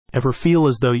Ever feel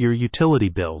as though your utility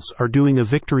bills are doing a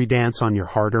victory dance on your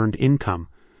hard-earned income?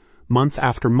 Month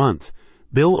after month,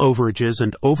 bill overages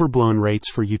and overblown rates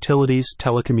for utilities,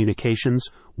 telecommunications,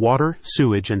 water,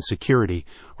 sewage, and security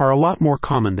are a lot more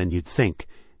common than you'd think.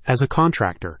 As a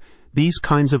contractor, these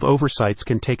kinds of oversights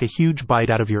can take a huge bite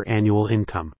out of your annual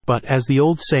income. But as the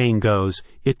old saying goes,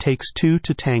 it takes two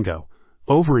to tango.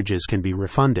 Overages can be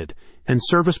refunded, and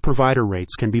service provider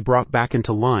rates can be brought back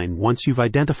into line once you've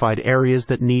identified areas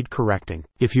that need correcting.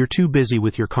 If you're too busy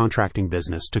with your contracting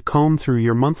business to comb through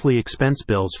your monthly expense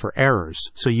bills for errors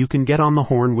so you can get on the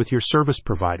horn with your service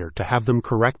provider to have them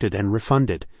corrected and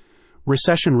refunded,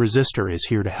 Recession Resistor is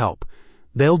here to help.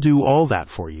 They'll do all that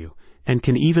for you, and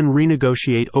can even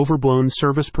renegotiate overblown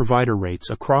service provider rates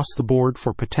across the board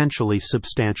for potentially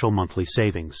substantial monthly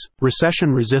savings.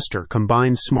 Recession Resistor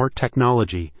combines smart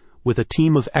technology with a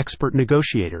team of expert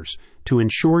negotiators to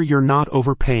ensure you're not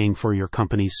overpaying for your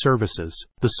company's services.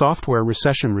 The software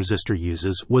Recession Resistor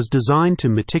uses was designed to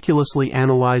meticulously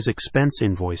analyze expense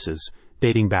invoices,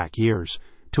 dating back years,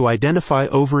 to identify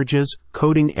overages,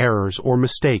 coding errors, or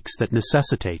mistakes that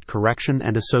necessitate correction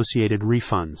and associated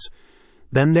refunds.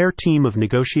 Then their team of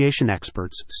negotiation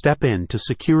experts step in to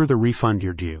secure the refund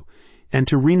you're due, and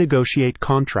to renegotiate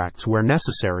contracts where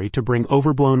necessary to bring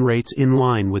overblown rates in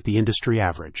line with the industry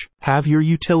average. Have your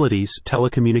utilities,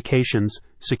 telecommunications,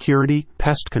 security,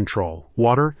 pest control,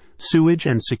 water, sewage,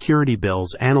 and security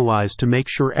bills analyzed to make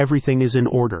sure everything is in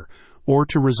order, or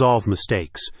to resolve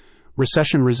mistakes.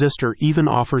 Recession Resistor even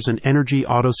offers an energy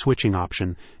auto-switching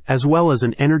option, as well as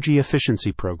an energy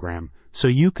efficiency program, so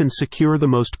you can secure the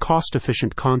most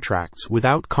cost-efficient contracts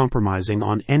without compromising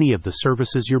on any of the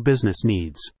services your business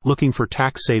needs. Looking for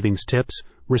tax savings tips?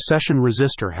 Recession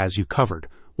Resistor has you covered.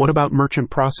 What about merchant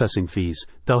processing fees?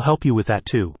 They'll help you with that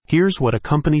too. Here's what a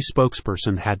company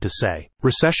spokesperson had to say.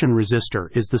 Recession Resistor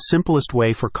is the simplest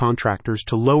way for contractors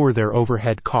to lower their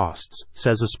overhead costs,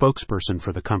 says a spokesperson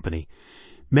for the company.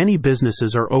 Many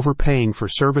businesses are overpaying for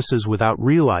services without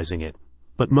realizing it,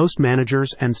 but most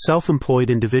managers and self-employed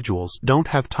individuals don't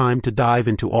have time to dive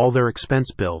into all their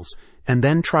expense bills and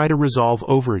then try to resolve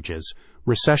overages.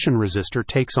 Recession Resistor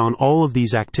takes on all of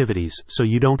these activities so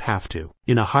you don't have to.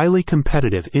 In a highly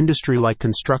competitive industry like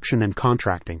construction and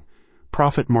contracting,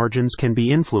 profit margins can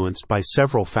be influenced by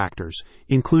several factors,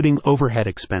 including overhead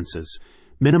expenses.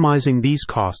 Minimizing these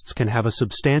costs can have a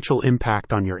substantial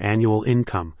impact on your annual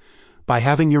income. By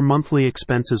having your monthly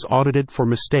expenses audited for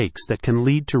mistakes that can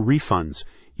lead to refunds,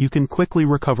 you can quickly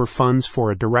recover funds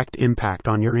for a direct impact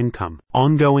on your income.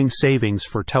 Ongoing savings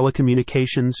for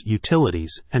telecommunications,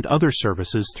 utilities, and other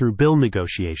services through bill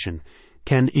negotiation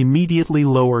can immediately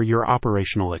lower your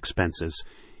operational expenses,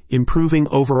 improving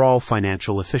overall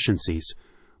financial efficiencies.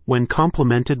 When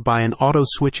complemented by an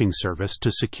auto-switching service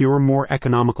to secure more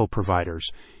economical providers,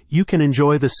 you can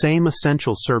enjoy the same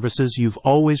essential services you've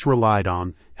always relied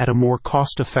on at a more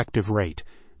cost-effective rate,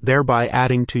 thereby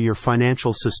adding to your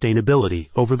financial sustainability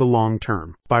over the long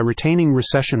term. By retaining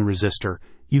Recession Resistor,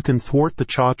 you can thwart the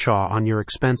cha-cha on your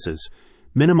expenses,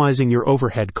 minimizing your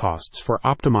overhead costs for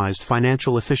optimized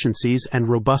financial efficiencies and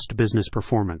robust business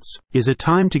performance. Is it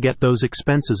time to get those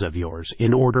expenses of yours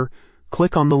in order?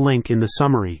 Click on the link in the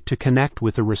summary to connect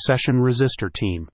with the Recession Resistor team.